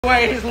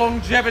Away his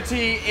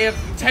longevity of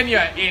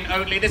tenure in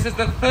Oatly. This is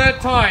the third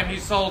time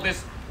he's sold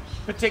this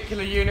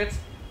particular unit,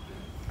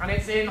 and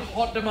it's in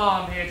hot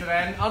demand here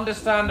today, and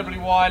understandably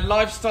why.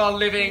 Lifestyle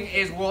living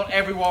is what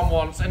everyone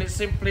wants, and it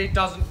simply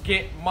doesn't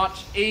get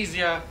much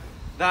easier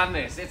than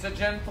this. It's a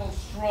gentle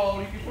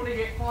stroll. You can probably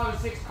get 5 or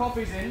 6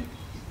 coffees in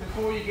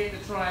before you get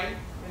the train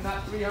in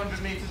that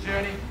 300-metre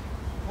journey.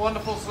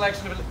 Wonderful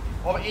selection of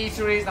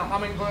eateries, the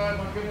Hummingbird,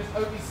 my goodness,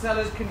 Oatly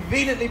Cellars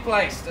conveniently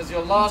placed as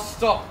your last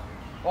stop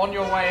on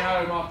your way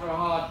home after a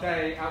hard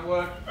day at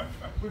work.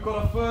 We've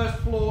got a first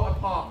floor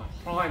apartment,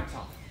 prime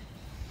time.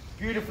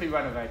 Beautifully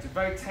renovated,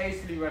 very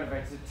tastefully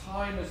renovated,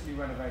 timelessly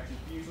renovated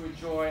for you to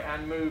enjoy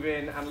and move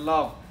in and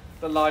love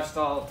the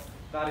lifestyle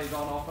that is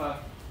on offer.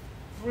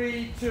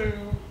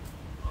 3-2,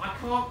 I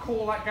can't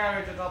call that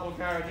garage a double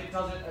garage, it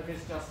does it a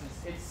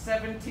misjustice. It's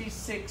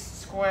 76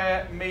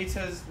 square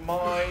metres,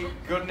 my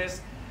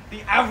goodness.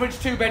 The average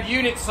 2-bed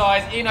unit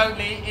size in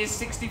Oatly is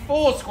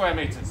 64 square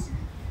metres.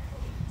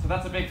 So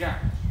that's a big garage.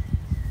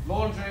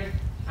 Laundry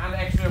and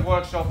extra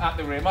workshop at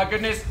the rear. My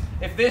goodness,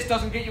 if this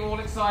doesn't get you all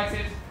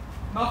excited,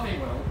 nothing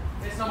will.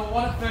 It's number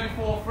 1 at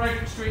 34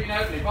 Frederick Street in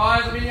Oatly.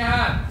 Buyers are in your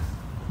hands.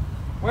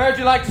 Where would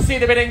you like to see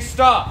the bidding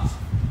start?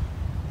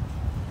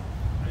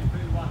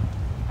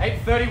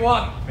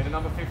 831. Bidder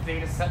number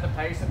 15 has set the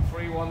pace at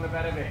 3-1, the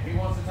better bid. He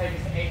wants to take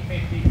us to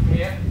 850 from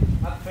here.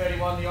 At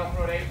 31, the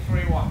offer at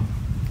 831.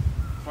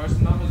 Throw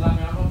some numbers at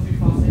me, I'm not too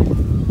fussy.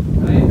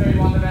 At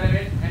 831, the better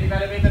bid. Any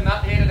better bid than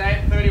that here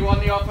today? At 31,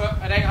 the offer.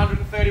 At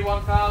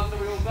 831,000,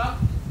 are we all done?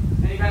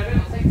 Any better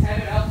bid? I'll take 10 if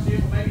it helps you,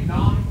 or maybe 9.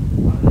 I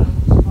don't know,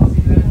 too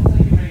fussy there. We'll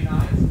take many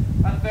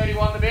 9s. At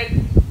 31, the bid.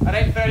 At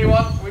 831,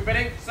 are we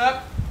bidding,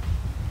 sir?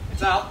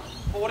 It's out.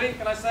 40,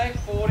 can I say?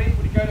 40,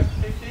 would you go to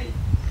 50?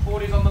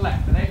 40's on the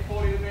left. At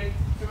 840, the bid.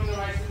 2 in the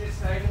race at this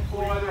stage.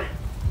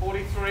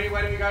 43,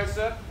 where do we go,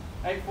 sir?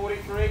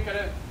 843, go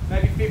to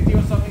maybe 50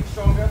 or something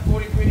stronger.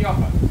 43 the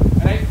offer.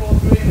 At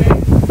 843 the bid.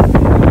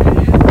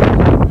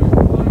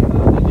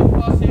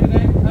 Pass here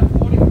today. At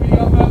 43 the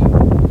offer.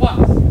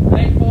 Once. At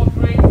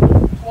 843.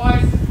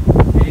 Twice.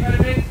 Any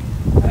better bid?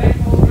 At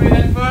 843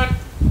 then third.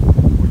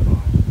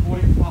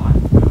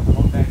 45.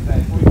 Long day today.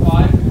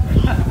 45.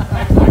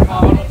 845.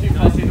 I'm not too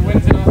fussy. The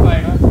wind's in our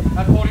favour.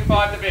 At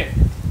 45 the bid.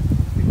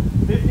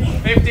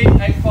 50.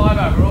 850.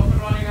 We're off and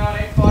running out.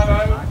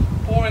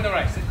 850. 4 in the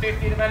race. At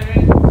 50 the better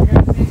bid.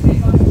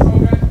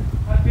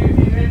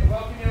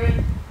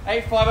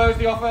 850 is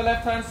the offer,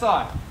 left hand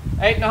side.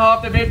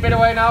 8.5 the bid, bid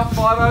away now.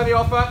 50 the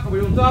offer, we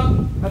all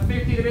done. At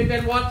 50 the bid,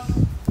 then once,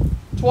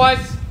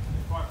 twice.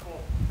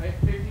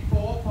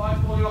 854,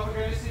 54 the offer,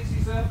 go to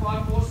 60, sir.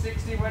 54,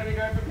 60. Where do we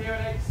go from here?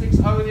 At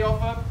 860 the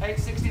offer,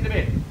 860 the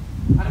bid.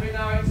 And a bid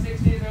now,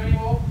 860, is there any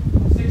more?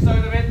 60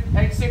 the bid,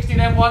 860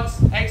 then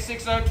once,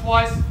 860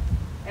 twice.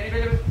 Any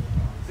bid of it?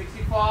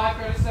 65,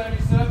 go to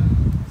 70, sir.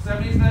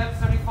 70 is there,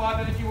 75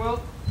 then if you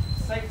will.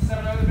 70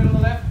 the bid on the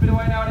left, bid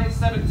away now at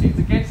 870. It's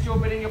against your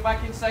bidding, you're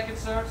back in second,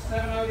 sir.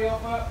 70 the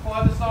offer,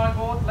 5 the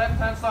signboard, left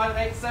hand side at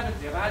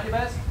 870. Have I had your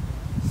best?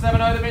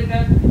 70 the bid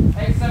then,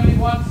 870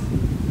 once,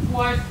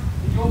 twice,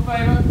 in your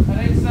favour, at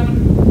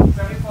 870,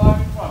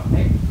 75 in front.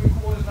 8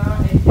 3/4 now,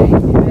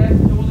 880 there,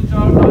 doors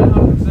ajar at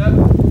 900, sir.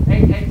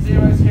 880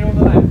 is here on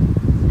the left.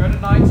 Go to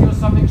 90 or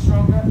something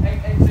stronger.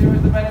 880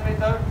 is the better bid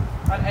though,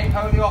 at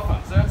 80 the offer.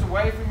 So it's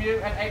away from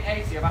you at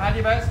 880. Have I had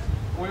your best?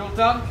 Are we all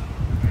done?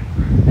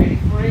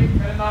 83,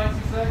 go to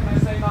 90, sir. Can I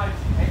say 90?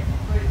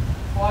 83.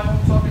 5 on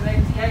top is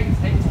 88.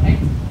 88.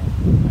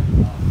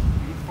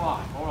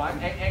 85. Alright.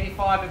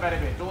 885 the better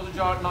bid. Doors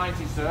ajar at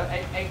 90, sir.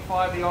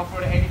 885 the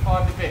offer at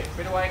 85 the bid.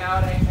 Bid away now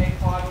at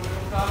 885. Are we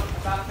all done?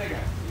 At that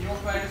figure. In your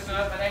favour,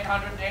 sir, at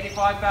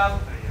 885,000.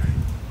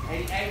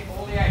 88,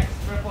 all the 8s.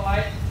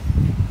 888.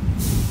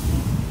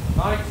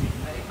 90.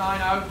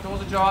 890.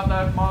 Doors ajar at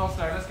the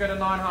milestone. Let's go to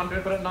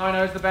 900, but at 90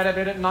 is the better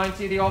bid. At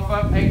 90 the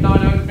offer.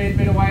 890 the bid.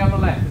 Bid away on the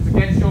left. It's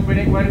against your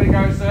bidding. Where do we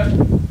go, sir?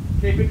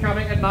 Keep it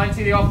coming. At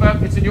 90 the offer.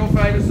 It's in your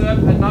favour, sir.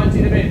 At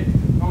 90 the bid.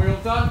 Are we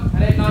all done?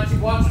 At 890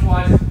 once,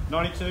 twice.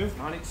 92.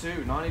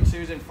 92.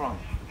 92's in front.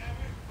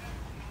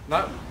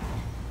 No?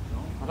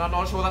 I'm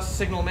not sure what that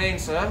signal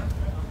means, sir.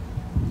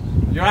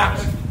 You're out.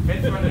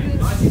 Bid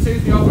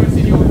 92's the offer. It's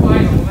in your favour.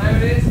 Well, there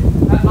it is.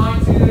 At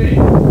 90 the bid. Is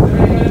there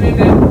any going to bid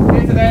then?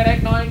 Here today at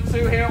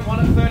 892 here. 1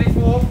 at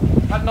 34.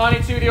 At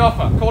 92 the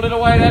offer. Call it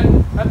away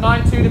then. At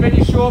 92 the bid,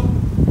 you sure?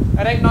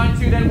 At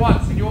 892 then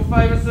once. In your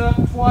favour, sir.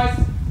 Twice.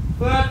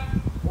 Third.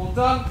 All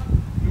done.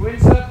 You win,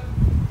 sir.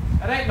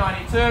 At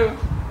 892.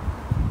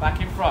 Back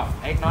in front.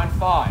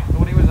 895.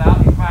 Thought he was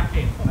out. He's back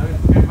in. No,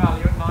 it's good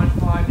value at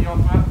 95 the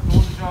offer.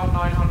 Doors ajar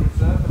 900,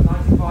 sir. But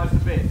 95's the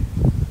bid.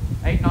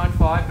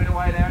 895. Bid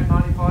away there at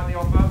 95 the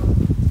offer.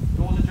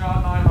 Doors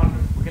ajar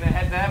 900. We're going to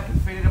head there. We can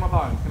feel it in my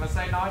bones. Can I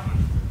say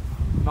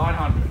 900?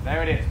 900.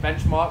 There it is.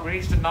 Benchmark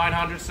reached at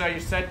 900, sir. You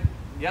said,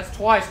 yes,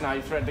 twice now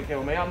you threatened to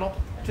kill me. I'm not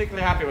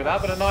particularly happy with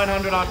that, but at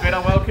 900 I bid. I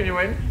welcome you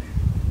in.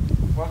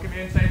 Welcome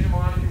you in, change your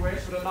mind if you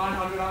wish, but at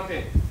 900 I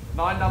bid.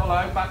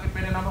 900, back to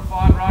bidder number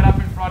 5, right up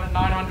in front at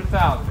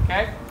 900,000,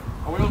 okay?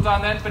 Are we all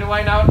done then? Bit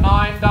away now at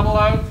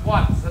 900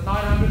 once. At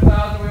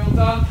 900,000, are we all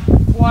done?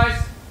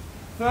 Twice.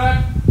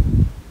 Third.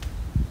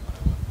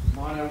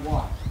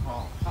 901.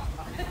 Oh.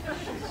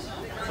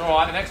 It's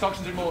alright, the next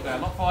auction's in Mortdale.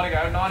 Not far to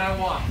go.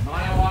 901.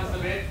 901's the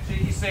bid.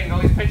 Cheeky single.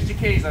 He's pitched your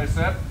keys though,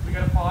 sir. We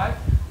go to 5.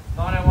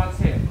 901's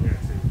here.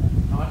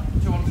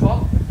 2 on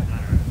top.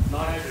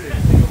 906.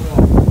 Single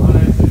door.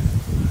 906.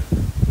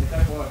 It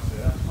don't work, sir.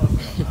 That's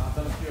possible. I've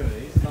done a few of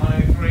these.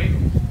 903.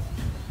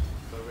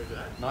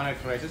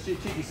 903. Just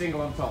cheeky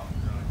single on top.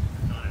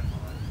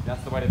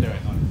 That's the way to do it.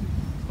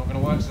 It's not going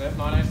to work, sir.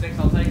 906,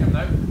 I'll take them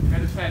though. Go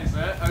to 10,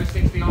 sir.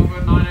 06 the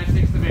offer,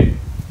 906 the bid.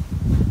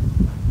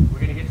 We're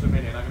going to get to a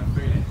million, I'm going to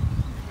feel it. It's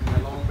going to be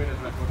a long bidder's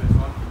record, this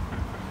one.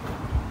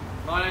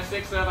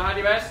 906, sir, behind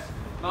your best.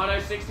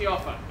 906 the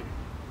offer.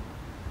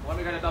 Why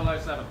don't we go to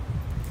 007?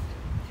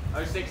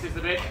 06 is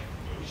the bid.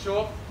 You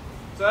sure?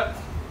 Sir?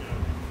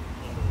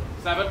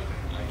 7.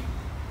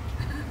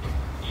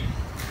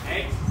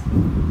 8.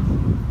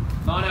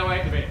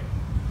 908 the bid.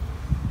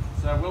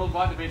 So we'll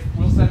invite the bid.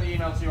 We'll send the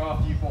email to you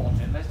after you bought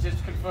it. Let's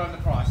just confirm the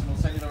price and we'll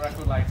send you the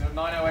record later.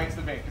 908 is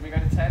the bid. Can we go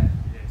to 10?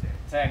 Yeah,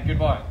 10.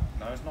 Goodbye.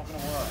 No, it's not going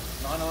to work.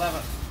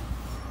 911.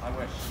 I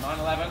wish.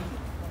 911.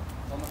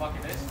 It's on the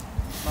bucket list.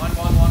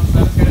 911. So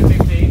let's go to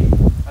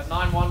 15. At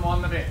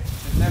 911 the bid.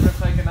 Should never have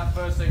taken that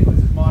first single.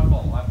 This is my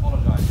fault. I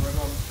apologise for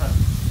everyone that's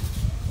present.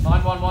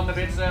 911 the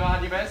bid, sir. I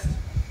had your best.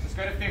 Let's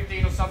go to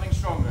 15 or something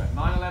stronger.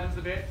 911's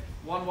the bid.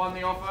 11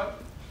 the offer.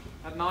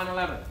 At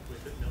 911.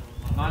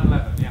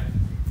 911, yeah.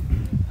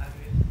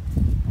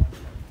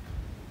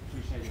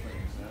 Appreciate your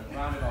bringing, sir.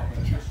 Round it off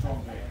with a good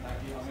strong bid. Thank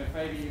you. I'm going to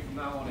favour you from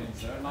now on in,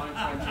 sir.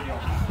 920 the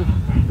offer.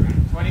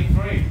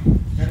 23.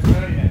 Go to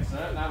 30 then,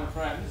 sir. Now we're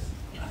friends.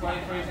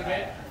 23 is the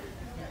bid.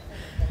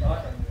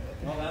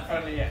 Not that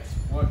friendly yet.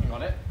 Working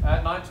on it.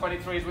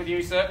 923 is with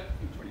you, sir.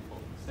 24.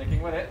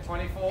 Sticking with it.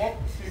 24.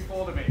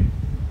 24 the bid.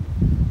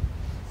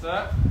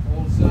 Sir,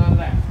 all sir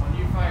left. My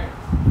new favourite.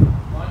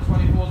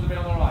 924 is the bid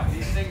on the right.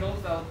 These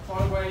singles, they'll try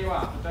to wear you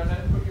out, but don't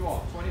let them put you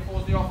off. 24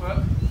 is the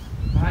offer.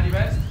 Behind your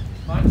best.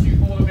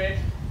 924 the bid.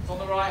 It's on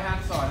the right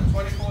hand side.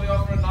 24 the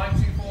offer and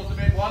 924 is the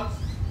bid once.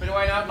 Bid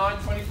away now.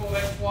 924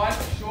 then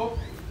twice. Sure.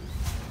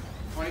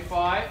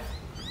 25.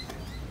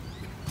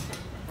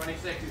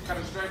 26 is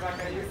coming straight back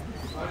at you.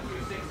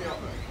 926 the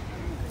offer.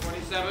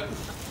 27.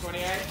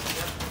 28. Yep.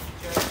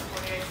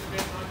 28 the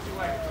bid.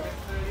 928.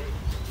 30.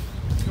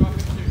 2 up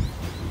in 2.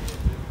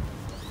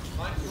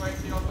 928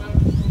 the offer.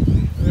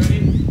 30.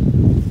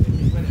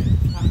 He's winning.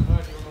 Haven't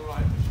heard you on the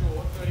right for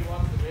sure.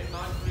 31 the bid.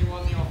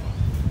 931 the offer.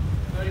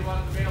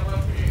 31 the bid. I'll work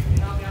for you. You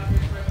help me out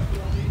here for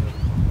 40.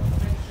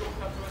 Take a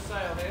shortcut to a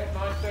sale here.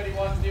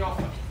 931 is the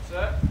offer.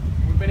 Sir,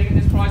 we're bidding at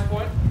this price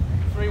point.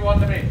 3-1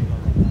 the bid.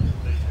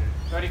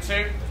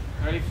 32.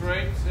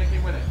 33.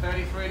 Sticking with it.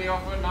 33 the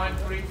offer.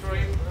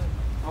 933.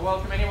 I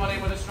welcome anyone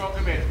in with a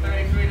stronger bid.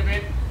 33 the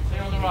bid. See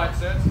on the right,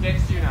 sir. It's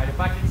against you now. You're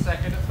back in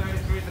second. At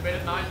 33 is the bid.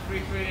 At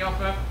 933 the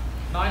offer.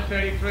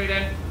 933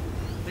 then.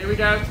 Here we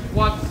go.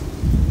 Once.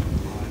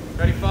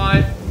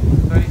 35.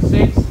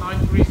 36.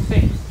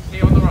 936.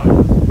 Here on the right.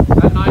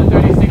 At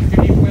 936.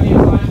 Can you fill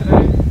your time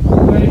today?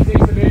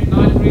 36 the bid.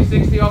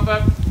 936 the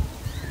offer.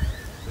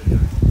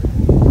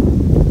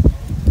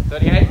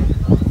 38.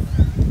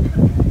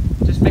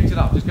 Just picked it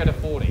up. Just go to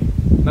 40.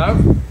 No?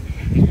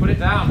 He's put it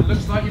down. It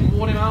looks like you've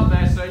worn him out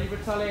there, so you've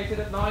retaliated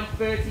at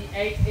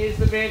 938 is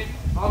the bid.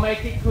 I'll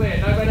make it clear.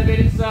 No better bid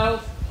it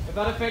sells. If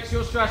that affects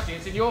your strategy,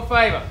 it's in your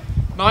favour.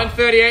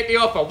 938 the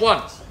offer.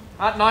 Once.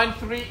 At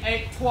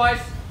 938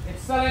 twice.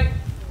 It's selling.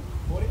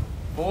 40.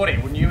 40.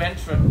 Well, new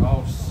entrant.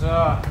 Oh,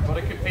 sir. Got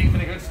to compete for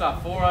the good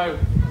stuff. 40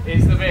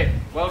 is the bid.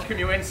 Welcome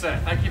you in, sir.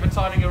 Thank you for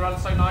timing your run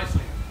so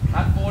nicely.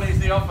 At 40 is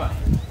the offer.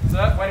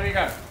 Sir, where do we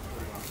go?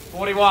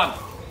 41.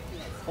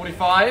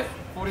 45.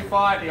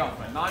 45 the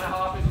offer.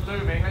 9.5 is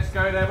looming. Let's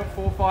go there, but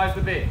 45 is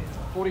the bid.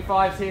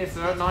 45's here,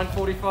 sir.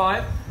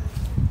 9.45.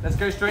 Let's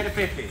go straight to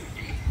 50.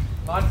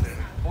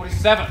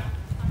 9.47.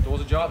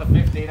 Doors ajar at the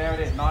 50. There it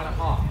is.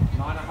 9.5.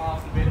 9.5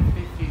 is the bid. At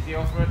 50 is the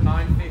offer. At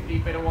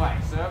 9.50 bid away.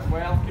 Sir,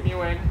 welcome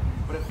you in.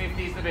 But at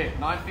 50 is the bid.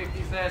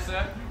 9.50 is there,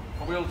 sir.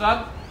 Are we all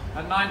done?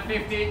 At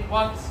 9.50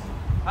 once.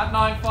 At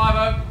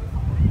 9.50.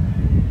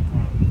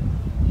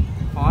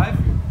 5.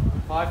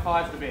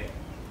 5.5 is the bid.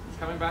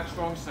 Coming back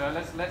strong, sir.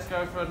 Let's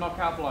go for a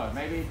knockout blow.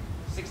 Maybe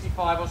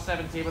 65 or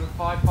 70, but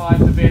 5.5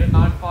 the bid. At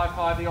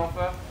 9.55 the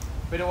offer.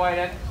 Bid away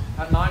then.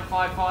 At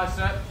 9.55,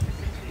 sir.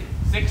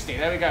 60.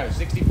 There we go.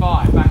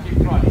 65. Back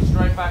in front. He's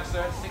straight back,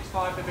 sir.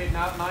 6.5 the bid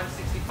now.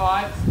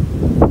 9.65.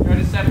 Go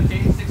to 70.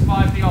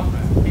 6.5 the offer.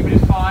 Keep it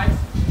at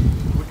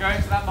 5. We're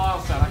going to that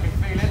milestone. I can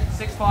feel it.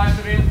 6.5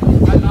 the bid.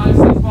 At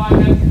 9.65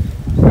 then.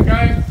 We're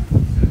going.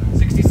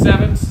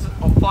 67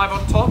 on 5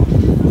 on top.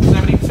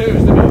 72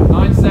 is the bid.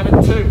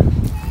 9.72.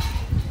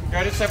 Go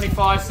to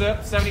 75, sir.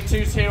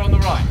 72's here on the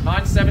right.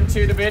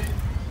 972 the bid.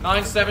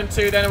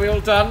 972 then. Are we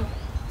all done?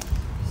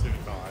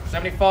 75.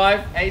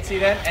 75. 80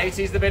 then.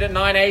 80's the bid at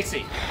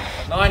 980.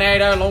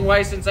 980, long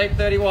way since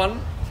 831.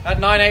 At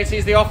 980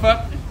 is the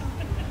offer.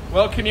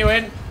 Welcome you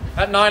in.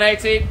 At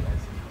 980.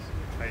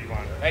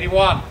 81.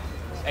 81.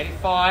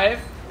 85.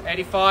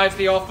 85's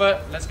the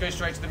offer. Let's go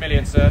straight to the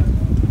million, sir.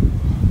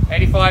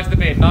 85's the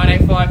bid.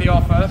 985 the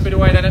offer. Bid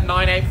away then at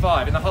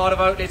 985. In the heart of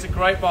Oatley, it's a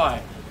great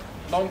buy.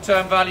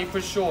 Long-term value for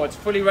sure. It's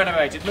fully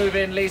renovated. Move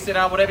in, lease it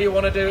out, whatever you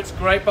want to do. It's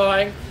great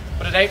buying.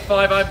 But at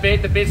 85 I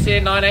bid. The bid's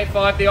here.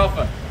 985 the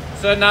offer.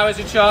 So now is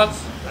your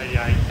chance.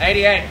 88.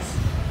 88.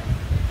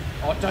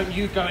 Oh, don't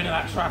you go into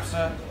that trap,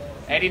 sir.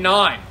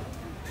 89.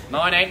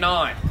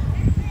 989.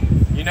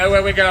 You know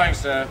where we're going,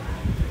 sir.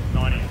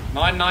 90.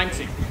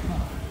 990. Is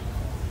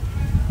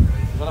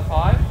that a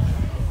 5?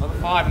 Another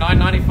 5.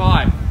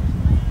 995.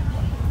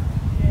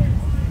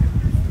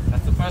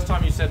 That's the first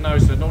time you said no,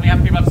 sir. Normally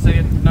have people have to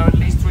say no at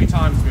least 3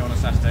 times to me on a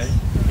Saturday.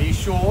 Are you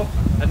sure?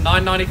 At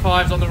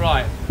 995's on the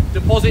right.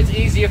 Deposit's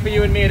easier for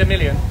you and me at a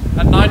million.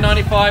 At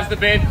 995's the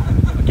bid.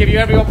 I'll give you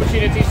every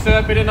opportunity,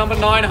 sir. Bidder number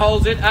 9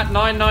 holds it at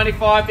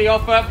 995 the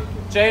offer.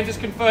 James has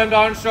confirmed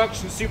our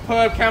instructions.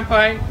 Superb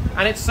campaign.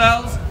 And it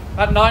sells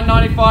at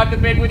 995 the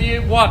bid with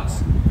you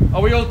once.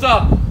 Are we all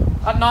done?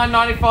 At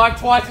 995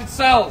 twice it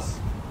sells.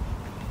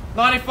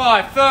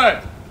 95,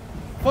 third.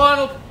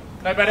 Final,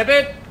 no better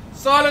bid.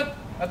 Silent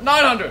at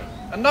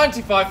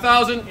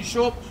 995,000. You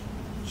sure?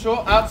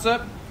 Sure, out,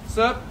 sir.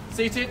 Sir,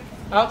 seated.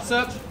 Out,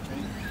 sir.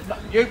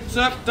 You,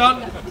 sir,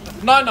 done.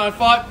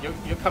 995.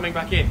 You're coming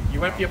back in. You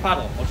went for your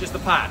paddle, or just the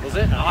pad, was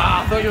it?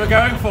 Ah, I thought you were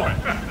going for it.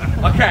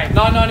 Okay,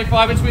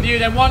 995. It's with you.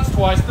 Then once,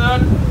 twice,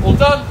 third. All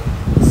done.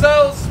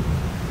 Sells.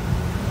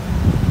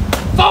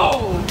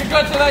 Oh!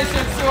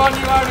 Congratulations to our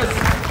new owners.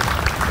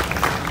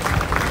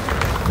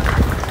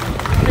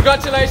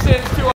 Congratulations to